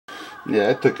Yeah,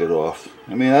 I took it off.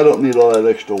 I mean, I don't need all that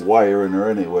extra wire in there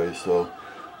anyway, so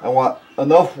I want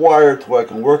enough wire to where I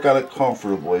can work on it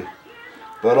comfortably.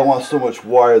 But I don't want so much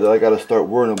wire that I got to start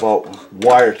worrying about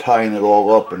wire tying it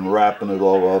all up and wrapping it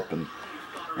all up and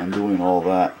doing all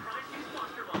that.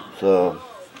 So,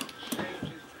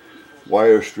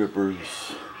 wire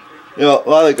strippers. You know, a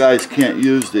lot of guys can't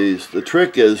use these. The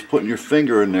trick is putting your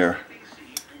finger in there.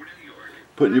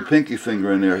 Putting your pinky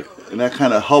finger in there. And that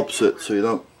kind of helps it so you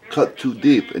don't cut too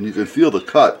deep. And you can feel the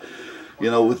cut.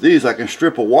 You know, with these I can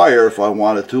strip a wire if I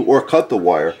wanted to, or cut the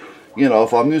wire. You know,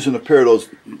 if I'm using a pair of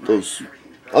those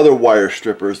other wire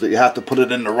strippers that you have to put it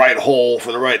in the right hole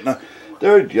for the right,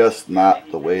 they're just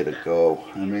not the way to go.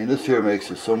 I mean, this here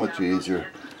makes it so much easier.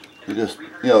 You just,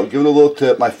 you know, give it a little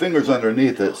tip. My finger's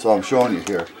underneath it, so I'm showing you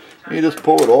here. You just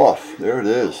pull it off. There it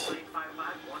is.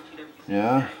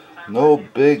 Yeah, no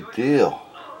big deal.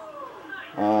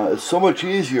 It's so much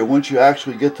easier once you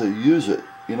actually get to use it.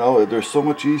 You know, they're so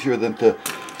much easier than to,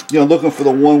 you know, looking for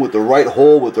the one with the right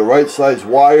hole, with the right size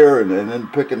wire, and then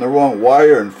picking the wrong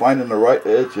wire and finding the right,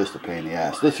 it's just a pain in the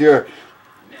ass. This here,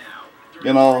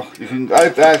 you know,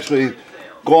 I've actually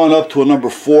gone up to a number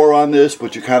 4 on this,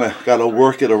 but you kind of got to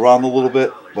work it around a little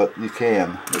bit, but you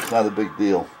can. It's not a big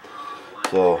deal.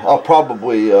 So I'll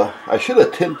probably, I should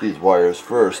have tinned these wires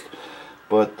first,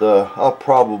 but I'll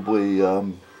probably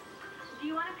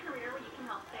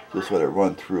just let it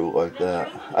run through like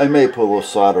that. I may put a little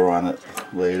solder on it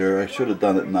later. I should have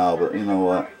done it now, but you know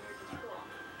what?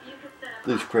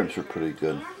 These crimps are pretty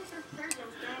good.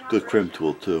 Good crimp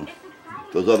tool too.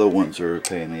 Those other ones are a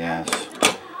pain in the ass.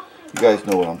 You guys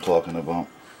know what I'm talking about.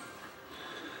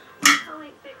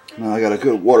 Now I got a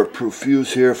good waterproof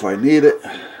fuse here if I need it.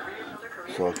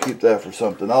 So I'll keep that for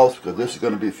something else because this is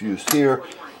going to be fused here.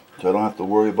 So I don't have to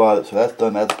worry about it. So that's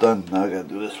done, that's done. Now I got to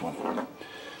do this one.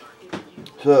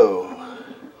 So,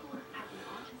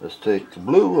 let's take a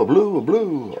blue, a blue, a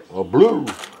blue, a blue,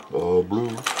 a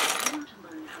blue.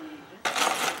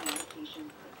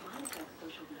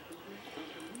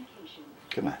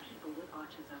 Come on.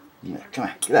 Yeah, come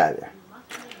on, get out of there.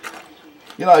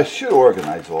 You know, I should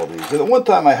organize all these. And at one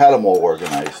time I had them all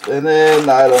organized. And then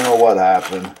I don't know what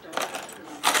happened.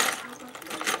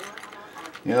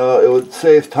 You know, it would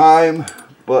save time.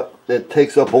 But it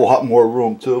takes up a lot more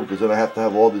room too, because then I have to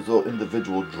have all these little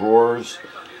individual drawers,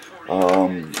 you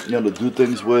know, to do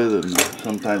things with, and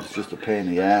sometimes it's just a pain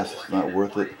in the ass. It's not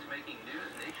worth it.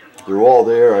 They're all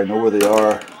there. I know where they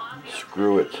are.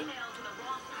 Screw it.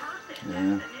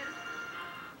 Yeah.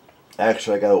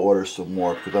 Actually, I got to order some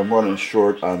more because I'm running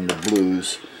short on the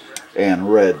blues and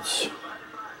reds.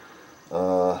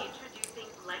 I've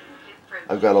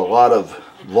got a lot of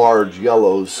large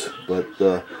yellows, but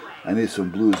I need some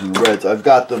blues and reds. I've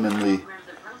got them in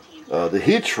the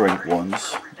heat shrink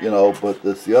ones, you know, but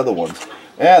that's the other ones.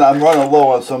 And I'm running low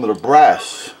on some of the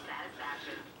brass.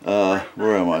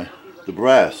 Where am I? The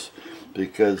brass.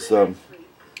 Because, you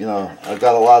know, I've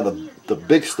got a lot of the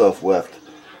big stuff left.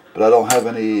 But I don't have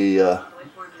any, I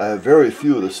have very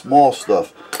few of the small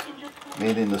stuff.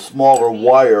 Meaning the smaller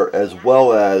wire as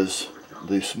well as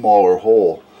the smaller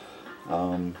hole.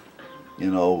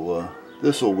 You know,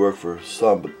 this will work for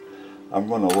some, but I'm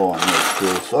running low on this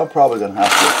too, so I'm probably going to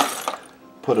have to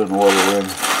put an order in,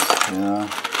 you know.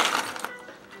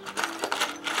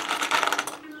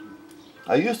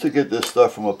 I used to get this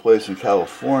stuff from a place in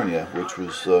California, which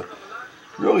was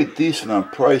really decent on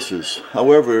prices.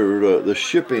 However, the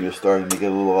shipping is starting to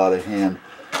get a little out of hand.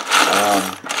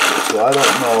 So I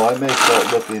don't know, I may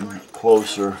start looking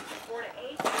closer.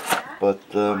 But,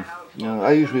 you know,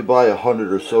 I usually buy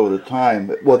 100 or so at a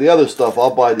time. Well, the other stuff,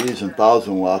 I'll buy these in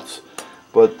 1,000 lots.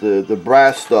 But the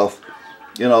brass stuff,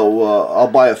 you know, I'll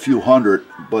buy a few hundred,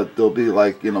 but there'll be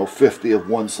like, you know, 50 of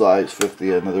one size,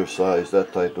 50 of another size,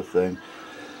 that type of thing.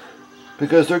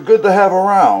 Because they're good to have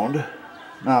around.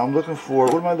 Now I'm looking for,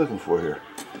 what am I looking for here?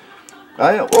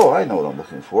 I know what I'm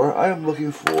looking for. I am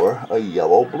looking for a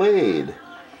yellow blade.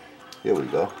 Here we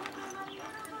go.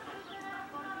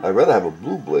 I'd rather have a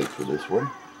blue blade for this one.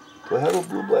 Do I have a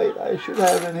blue blade? I should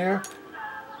have in here.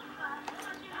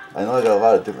 I know I got a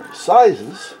lot of different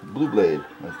sizes. Blue blade.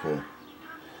 Okay.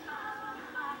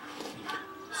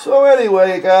 So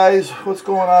anyway, guys, what's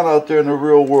going on out there in the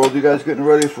real world? You guys getting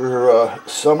ready for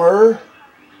summer?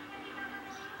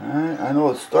 Alright, I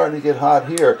know it's starting to get hot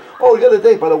here. Oh, the other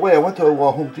day, by the way, I went to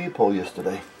Home Depot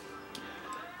yesterday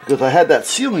because I had that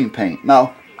ceiling paint.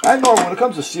 Now, I normally, when it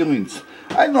comes to ceilings,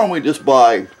 I normally just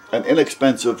buy an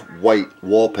inexpensive white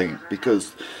wall paint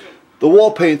because the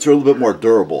wall paints are a little bit more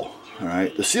durable.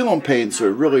 Alright, the ceiling paints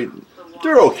are really,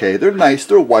 they're okay, they're nice,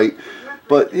 they're white,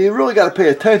 but you really got to pay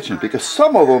attention because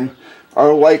some of them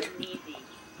are like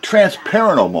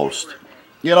transparent almost.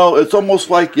 You know, it's almost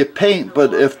like you paint,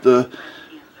 but if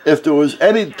there was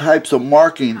any types of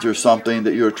markings or something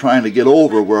that you're trying to get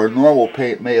over where a normal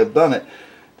paint may have done it,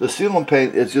 the sealant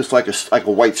paint is just like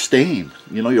a white stain.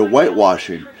 You know, you're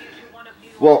whitewashing.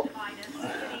 Well,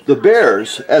 the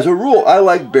Behr's, as a rule, I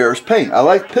like Behr's paint. I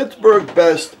like Pittsburgh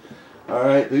best. All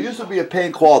right, there used to be a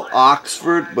paint called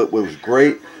Oxford, but it was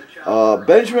great.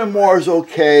 Benjamin Moore is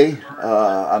okay.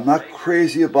 I'm not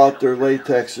crazy about their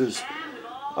latexes.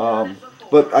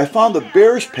 But I found the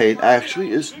Behr's paint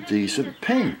actually is decent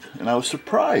paint, and I was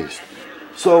surprised.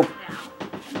 So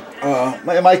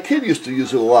my kid used to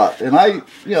use it a lot, and I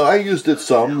used it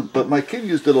some, but my kid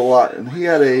used it a lot, and he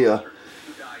had a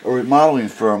remodeling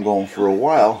firm going for a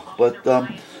while. But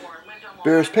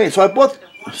Behr's paint. So I bought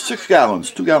 6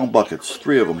 gallons, 2-gallon buckets,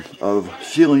 3 of them of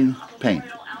sealing paint.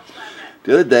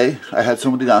 The other day, I had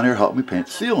somebody down here help me paint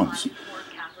sealants.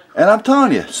 And I'm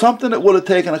telling you, something that would have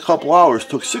taken a couple hours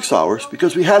took 6 hours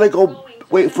because we had to go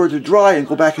wait for it to dry and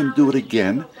go back and do it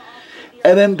again.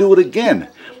 And then do it again.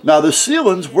 Now, the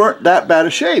sealants weren't that bad a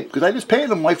shape because I just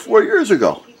painted them like 4 years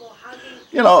ago.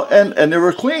 You know, and they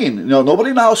were clean. You know,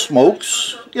 nobody now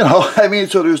smokes. You know, I mean,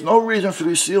 so there's no reason for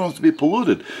these sealants to be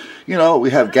polluted. You know, we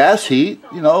have gas heat,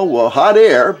 you know, hot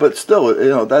air, but still, you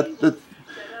know,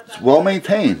 it's well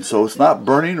maintained. So it's not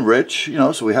burning rich, you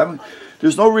know, so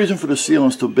there's no reason for the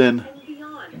sealants to have been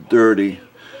dirty,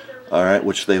 all right,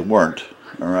 which they weren't,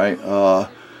 all right,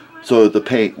 so the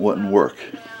paint wouldn't work,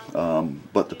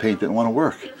 but the paint didn't want to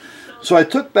work. So I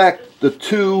took back the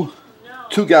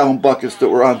 2-gallon buckets that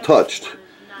were untouched,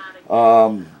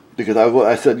 because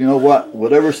I said, you know what,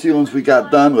 whatever sealants we got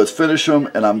done, let's finish them,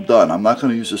 and I'm done. I'm not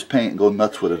going to use this paint and go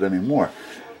nuts with it anymore.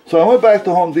 So I went back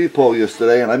to Home Depot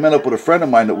yesterday, and I met up with a friend of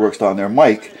mine that works down there,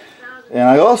 Mike, and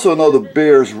I also know the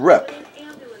Behr's rep,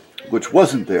 which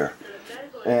wasn't there.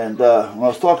 And when I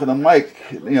was talking to Mike,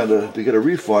 you know, to get a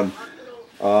refund,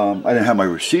 I didn't have my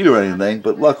receipt or anything,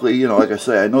 but luckily, you know, like I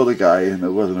say, I know the guy, and it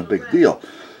wasn't a big deal.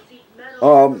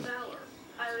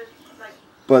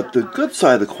 But the good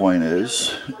side of the coin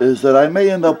is that I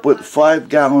may end up with 5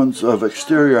 gallons of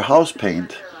exterior house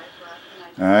paint,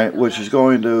 all right, which is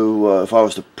going to, if I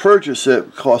was to purchase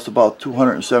it, cost about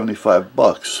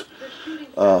 $275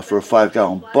 for a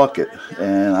 5-gallon bucket,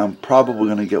 and I'm probably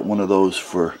going to get one of those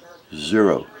for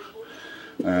 $0. All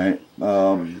right.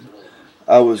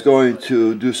 I was going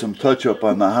to do some touch-up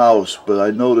on the house, but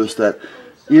I noticed that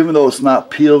even though it's not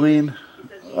peeling,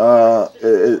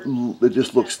 it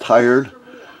just looks tired.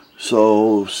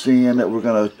 So seeing that we're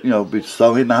going to, you know, be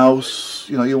selling the house,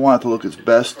 you know, you want it to look its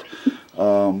best.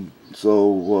 So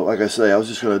like I say, I was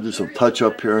just going to do some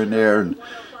touch-up here and there, and,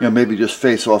 you know, maybe just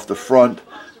face off the front.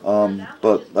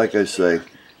 But like I say,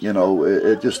 you know,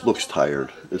 it just looks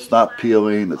tired. It's not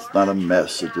peeling. It's not a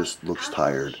mess. It just looks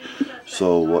tired.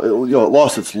 So, you know, it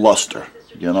lost its luster,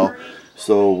 you know.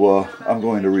 So I'm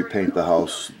going to repaint the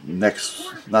house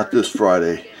not this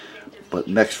Friday, but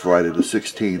next Friday, the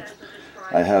 16th.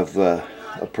 I have a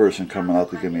person coming out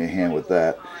to give me a hand with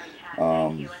that.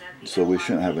 So we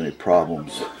shouldn't have any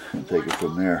problems and take it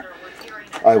from there.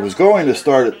 I was going to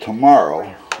start it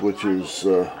tomorrow, which is...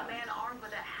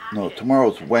 no,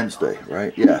 tomorrow's Wednesday,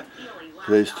 right? Yeah.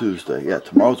 Today's Tuesday. Yeah,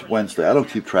 tomorrow's Wednesday. I don't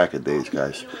keep track of days,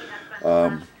 guys.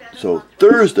 So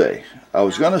Thursday, I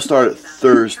was going to start it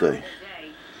Thursday.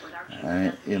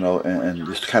 Right? You know, and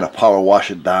just kind of power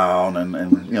wash it down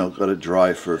and you know, let it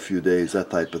dry for a few days, that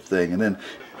type of thing. And then,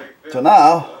 so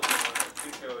now,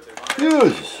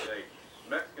 fuses.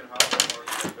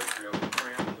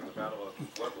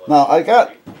 Now, I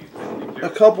got a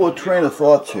couple of train of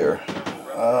thoughts here.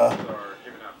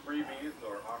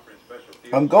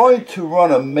 I'm going to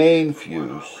run a main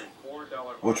fuse,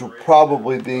 which will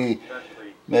probably be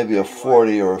maybe a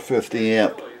 40 or a 50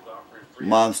 amp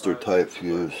monster type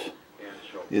fuse.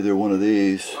 Either one of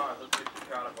these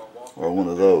or one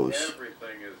of those.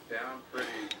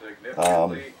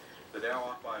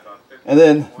 And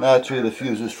then naturally the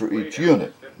fuses for each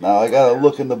unit. Now I gotta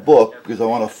look in the book because I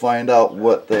want to find out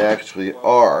what they actually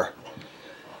are.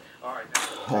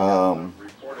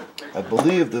 I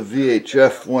believe the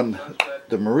VHF one,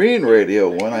 the Marine radio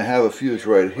one, I have a fuse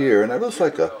right here, and it looks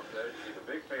like a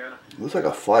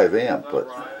 5 amp, but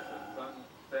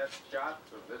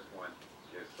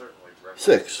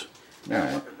 6. All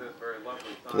right.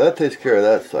 So that takes care of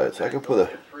that side. So I can put a.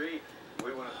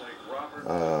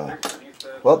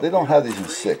 Well, they don't have these in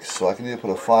 6, so I can either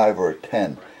put a 5 or a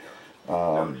 10.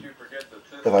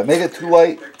 If I make it too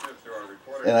light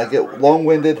and I get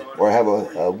long-winded or I have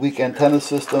a weak antenna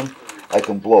system, I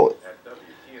can blow it.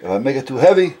 If I make it too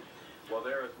heavy,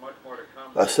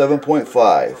 a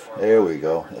 7.5. There we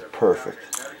go. That's perfect.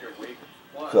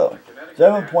 So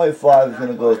 7.5 is going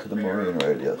to go to the marine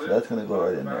radio, so that's going to go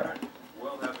right in there.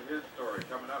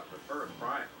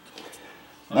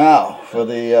 Now for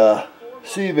the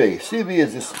CV. CV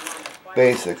is just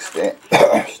basic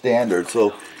standard,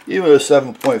 so even a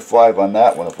 7.5 on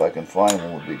that one, if I can find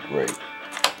one, would be great.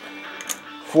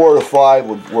 4 to 5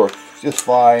 would work just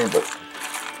fine, but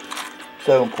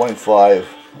 7.5,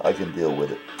 I can deal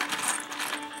with it.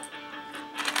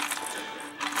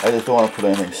 I just don't want to put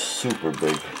anything super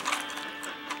big.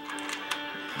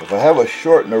 If I have a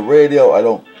short in the radio, I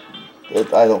don't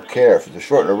care. If it's a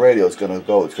short in the radio, it's going to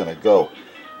go. It's going to go.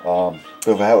 But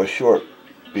if I have a short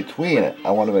between it,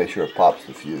 I want to make sure it pops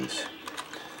the fuse.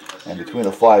 And between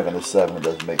a 5 and a 7, it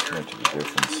doesn't make too much of a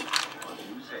difference.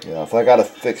 You know, if I got to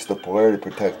fix the polarity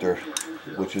protector,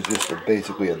 which is just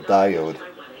basically a diode,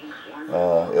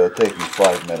 it'll take me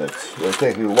 5 minutes. It'll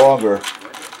take me longer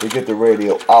to get the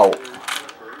radio out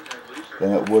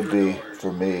than it would be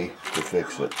for me to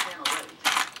fix it.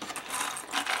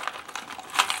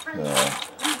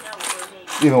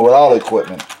 Even without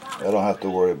equipment, I don't have to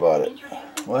worry about it.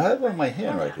 Well, I have it in my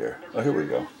hand right here. Oh, here we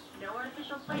go.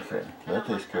 Okay, that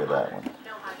takes care of that one.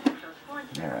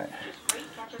 Alright.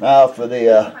 Now for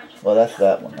the, well, that's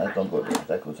that one. That don't go there.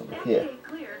 That goes over here.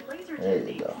 There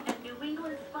you go.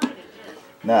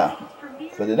 Now,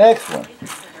 for the next one,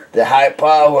 the high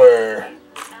power.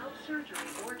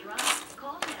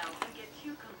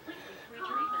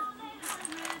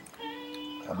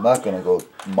 I'm not going to go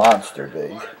monster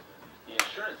big.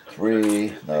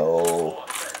 3, no.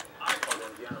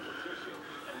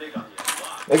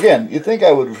 Again, you think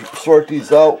I would sort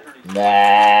these out?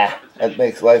 Nah, that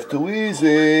makes life too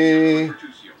easy.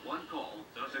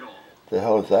 The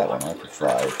hell is that one? That's a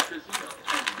 5.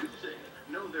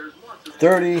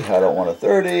 30, I don't want a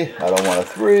 30. I don't want a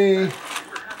 3. You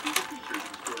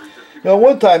know,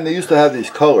 one time they used to have these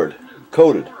coded.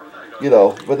 You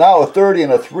know, but now a 30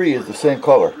 and a 3 is the same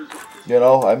color. You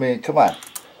know, I mean, come on.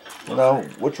 You know,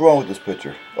 what's wrong with this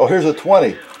picture? Oh, here's a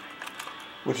 20,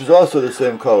 which is also the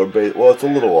same color. Well, it's a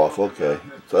little off. Okay,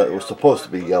 so it was supposed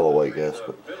to be yellow, I guess.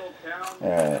 But all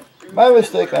right, my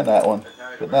mistake on that one.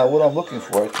 But now what I'm looking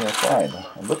for, I can't find.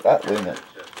 Wait a minute.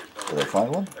 Did I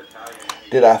find one?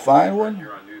 Did I find one?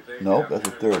 No, that's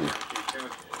a 30.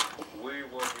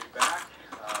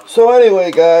 So anyway,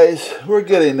 guys, we're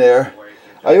getting there.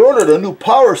 I ordered a new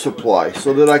power supply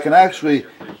so that I can actually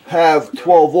have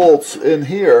 12 volts in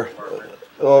here.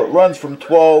 It runs from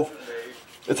 12.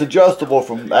 It's adjustable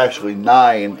from actually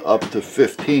 9 up to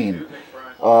 15.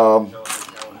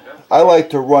 I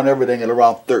like to run everything at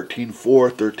around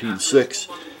 13.4, 13.6,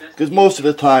 because most of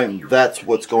the time that's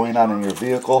what's going on in your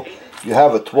vehicle. You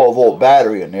have a 12 volt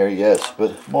battery in there, yes,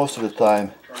 but most of the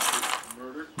time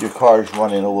your car's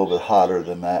running a little bit hotter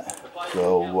than that.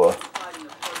 So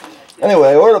anyway,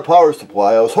 I ordered a power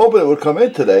supply. I was hoping it would come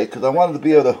in today because I wanted to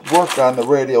be able to work on the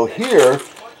radio here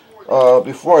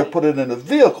before I put it in the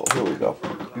vehicle. Here we go.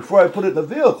 Before I put it in the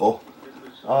vehicle,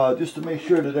 just to make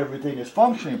sure that everything is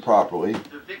functioning properly.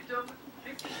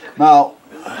 Now,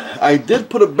 I did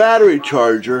put a battery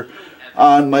charger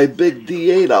on my big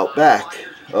D8 out back,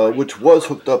 which was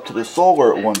hooked up to the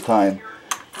solar at one time,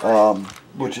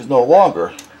 which is no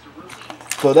longer.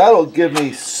 So that'll give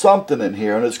me something in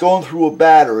here, and it's going through a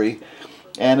battery,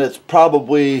 and it's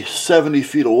probably 70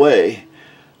 feet away,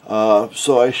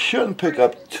 so I shouldn't pick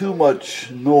up too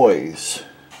much noise,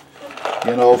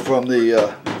 you know, from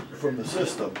the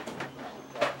system.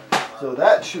 So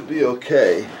that should be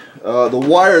okay. The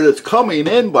wire that's coming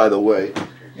in, by the way,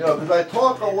 you know, because I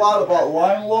talk a lot about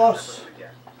line loss.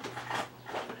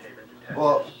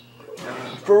 Well,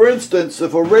 for instance,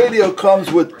 if a radio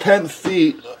comes with 10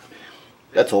 feet,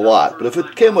 that's a lot. But if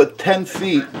it came with 10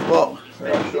 feet, well,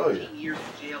 I'll show you.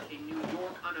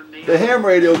 The ham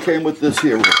radio came with this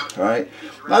here, right?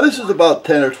 Now this is about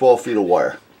 10 or 12 feet of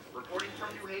wire.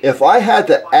 If I had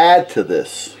to add to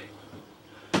this,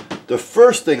 the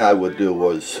first thing I would do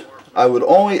was, I would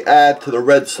only add to the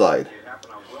red side.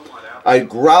 I'd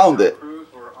ground it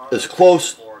as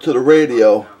close to the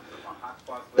radio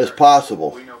as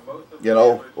possible, you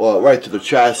know, well, right to the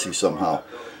chassis somehow.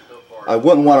 I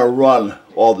wouldn't want to run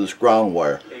all this ground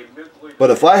wire. But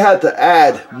if I had to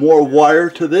add more wire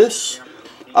to this,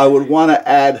 I would want to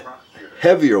add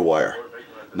heavier wire.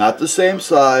 Not the same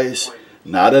size,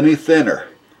 not any thinner,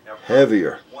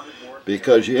 heavier.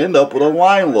 Because you end up with a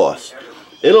line loss.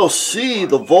 It'll see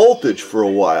the voltage for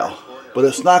a while, but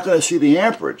it's not going to see the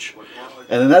amperage.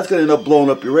 And then that's going to end up blowing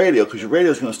up your radio, because your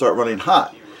radio is going to start running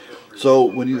hot. So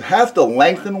when you have to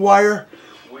lengthen wire,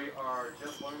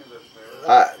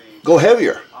 go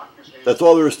heavier. That's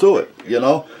all there is to it, you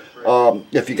know.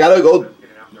 If you got to go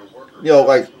you know,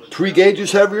 like 3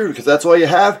 gauges heavier because that's all you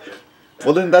have,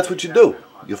 well then that's what you do.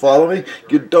 You follow me?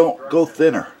 You don't go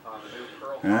thinner.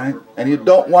 Alright? And you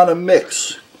don't want to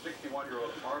mix.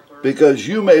 Because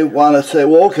you may want to say,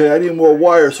 well, okay, I need more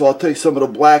wire, so I'll take some of the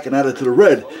black and add it to the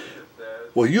red.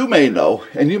 Well, you may know,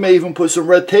 and you may even put some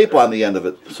red tape on the end of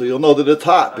it, so you'll know that it's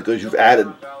hot because you've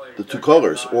added the 2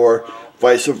 colors, or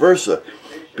vice versa.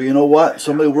 But you know what?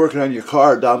 Somebody working on your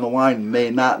car down the line may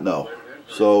not know.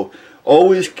 So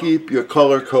always keep your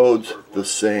color codes the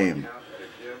same.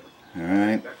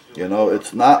 Alright? You know,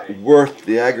 it's not worth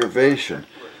the aggravation.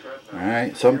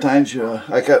 Alright, sometimes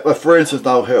like for instance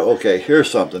now here, okay, here's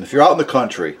something. If you're out in the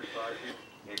country,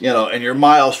 you know, and you're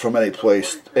miles from any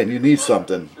place and you need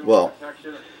something, well,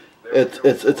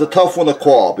 it's a tough one to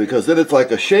call because then it's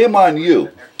like a shame on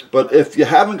you. But if you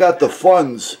haven't got the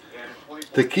funds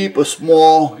to keep a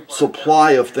small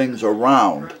supply of things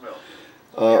around,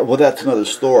 well, that's another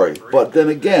story. But then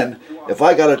again, if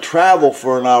I got to travel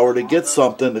for an hour to get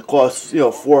something that costs, you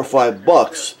know, $4 or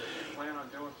 $5,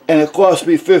 and it cost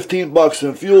me $15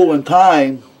 in fuel and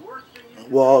time,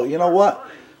 well, you know what?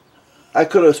 I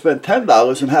could have spent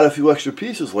 $10 and had a few extra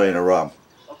pieces laying around.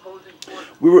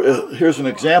 We were here's an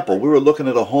example. We were looking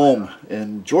at a home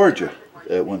in Georgia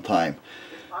at one time,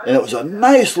 and it was a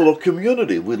nice little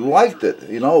community. We liked it.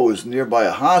 You know, it was nearby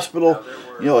a hospital,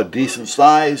 you know, a decent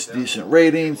size, decent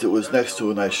ratings. It was next to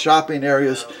a nice shopping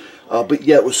areas, but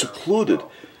yet it was secluded.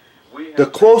 The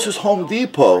closest Home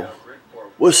Depot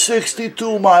was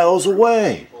 62 miles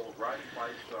away.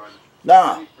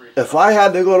 Now, if I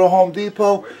had to go to Home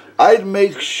Depot, I'd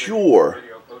make sure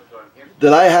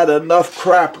that I had enough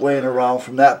crap laying around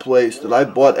from that place that I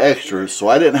bought extras so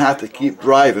I didn't have to keep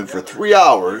driving for 3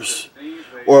 hours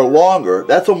or longer.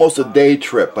 That's almost a day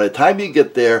trip. By the time you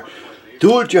get there,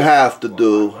 do what you have to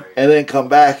do, and then come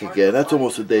back again. That's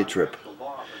almost a day trip.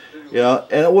 You know,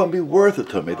 and it wouldn't be worth it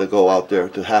to me to go out there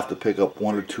to have to pick up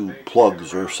 1 or 2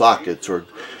 plugs or sockets or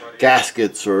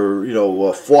gaskets or, you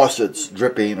know, faucets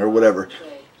dripping or whatever.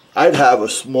 I'd have a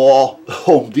small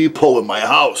Home Depot in my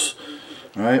house,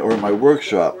 right, or in my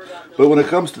workshop. But when it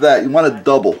comes to that, you want to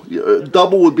double.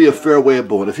 Double would be a fair way of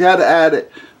doing it. If you had to add it,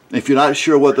 if you're not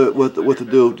sure what to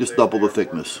do, just double the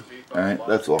thickness. All right,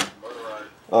 that's all.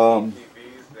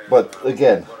 But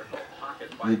again,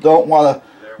 you don't want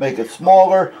to make it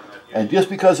smaller. And just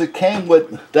because it came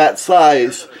with that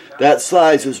size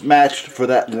is matched for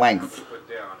that length.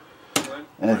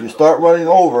 And if you start running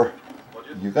over,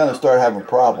 you're going to start having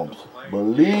problems.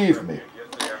 Believe me,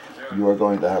 you are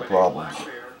going to have problems.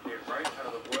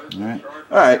 All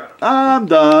right, I'm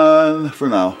done for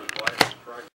now.